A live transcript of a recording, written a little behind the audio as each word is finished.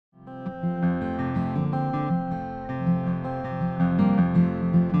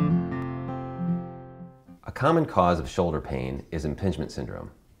common cause of shoulder pain is impingement syndrome.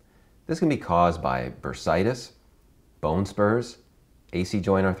 This can be caused by bursitis, bone spurs, AC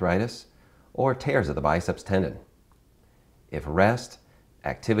joint arthritis, or tears of the biceps tendon. If rest,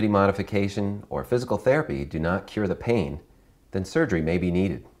 activity modification, or physical therapy do not cure the pain, then surgery may be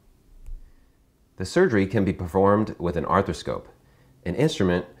needed. The surgery can be performed with an arthroscope, an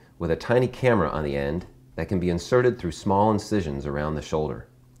instrument with a tiny camera on the end that can be inserted through small incisions around the shoulder.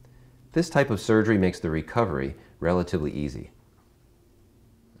 This type of surgery makes the recovery relatively easy.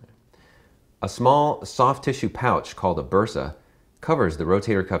 A small soft tissue pouch called a bursa covers the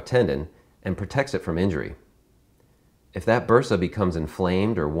rotator cuff tendon and protects it from injury. If that bursa becomes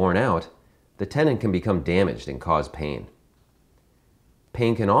inflamed or worn out, the tendon can become damaged and cause pain.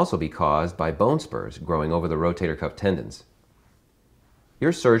 Pain can also be caused by bone spurs growing over the rotator cuff tendons.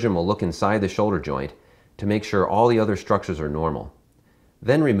 Your surgeon will look inside the shoulder joint to make sure all the other structures are normal.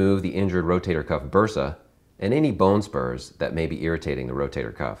 Then remove the injured rotator cuff bursa and any bone spurs that may be irritating the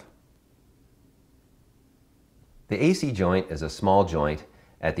rotator cuff. The AC joint is a small joint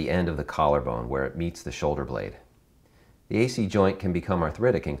at the end of the collarbone where it meets the shoulder blade. The AC joint can become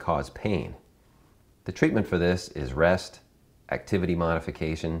arthritic and cause pain. The treatment for this is rest, activity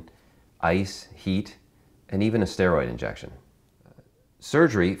modification, ice, heat, and even a steroid injection.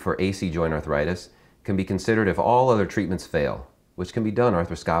 Surgery for AC joint arthritis can be considered if all other treatments fail, which can be done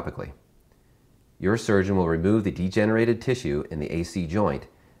arthroscopically. Your surgeon will remove the degenerated tissue in the AC joint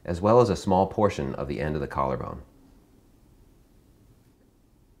as well as a small portion of the end of the collarbone.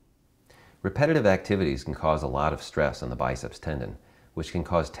 Repetitive activities can cause a lot of stress on the biceps tendon, which can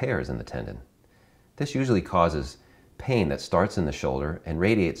cause tears in the tendon. This usually causes pain that starts in the shoulder and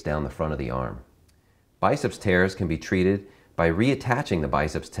radiates down the front of the arm. Biceps tears can be treated by reattaching the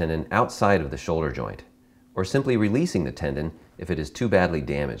biceps tendon outside of the shoulder joint, or simply releasing the tendon if it is too badly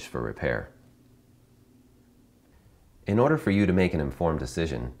damaged for repair. In order for you to make an informed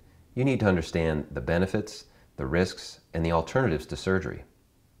decision, you need to understand the benefits, the risks, and the alternatives to surgery.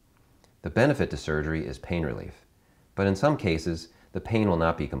 The benefit to surgery is pain relief, but in some cases, the pain will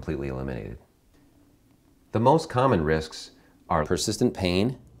not be completely eliminated. The most common risks are persistent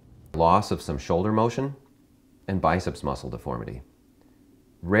pain, loss of some shoulder motion, and biceps muscle deformity.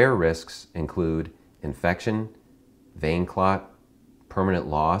 Rare risks include infection, vein clot, permanent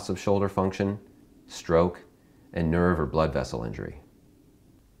loss of shoulder function, stroke, and nerve or blood vessel injury.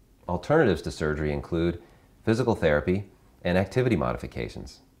 Alternatives to surgery include physical therapy and activity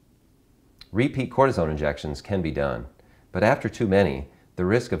modifications. Repeat cortisone injections can be done, but after too many, the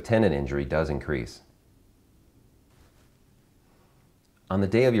risk of tendon injury does increase. On the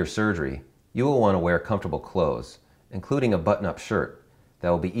day of your surgery, you will want to wear comfortable clothes, including a button-up shirt that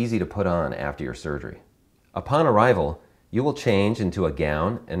will be easy to put on after your surgery. Upon arrival, you will change into a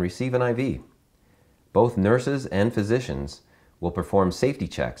gown and receive an IV. Both nurses and physicians will perform safety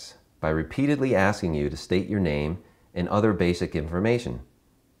checks by repeatedly asking you to state your name and other basic information,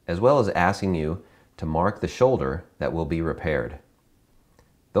 as well as asking you to mark the shoulder that will be repaired.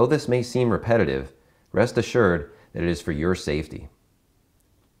 Though this may seem repetitive, rest assured that it is for your safety.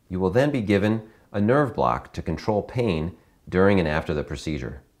 You will then be given a nerve block to control pain during and after the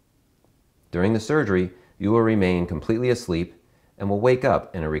procedure. During the surgery, you will remain completely asleep and will wake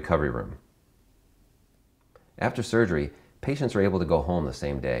up in a recovery room. After surgery, patients are able to go home the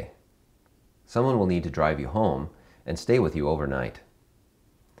same day. Someone will need to drive you home and stay with you overnight.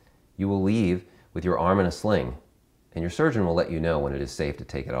 You will leave with your arm in a sling, and your surgeon will let you know when it is safe to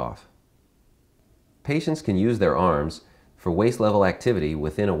take it off. Patients can use their arms for waist-level activity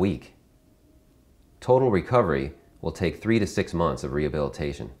within a week. Total recovery will take 3 to 6 months of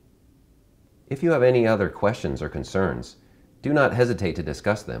rehabilitation. If you have any other questions or concerns, do not hesitate to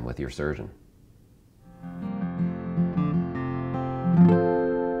discuss them with your surgeon.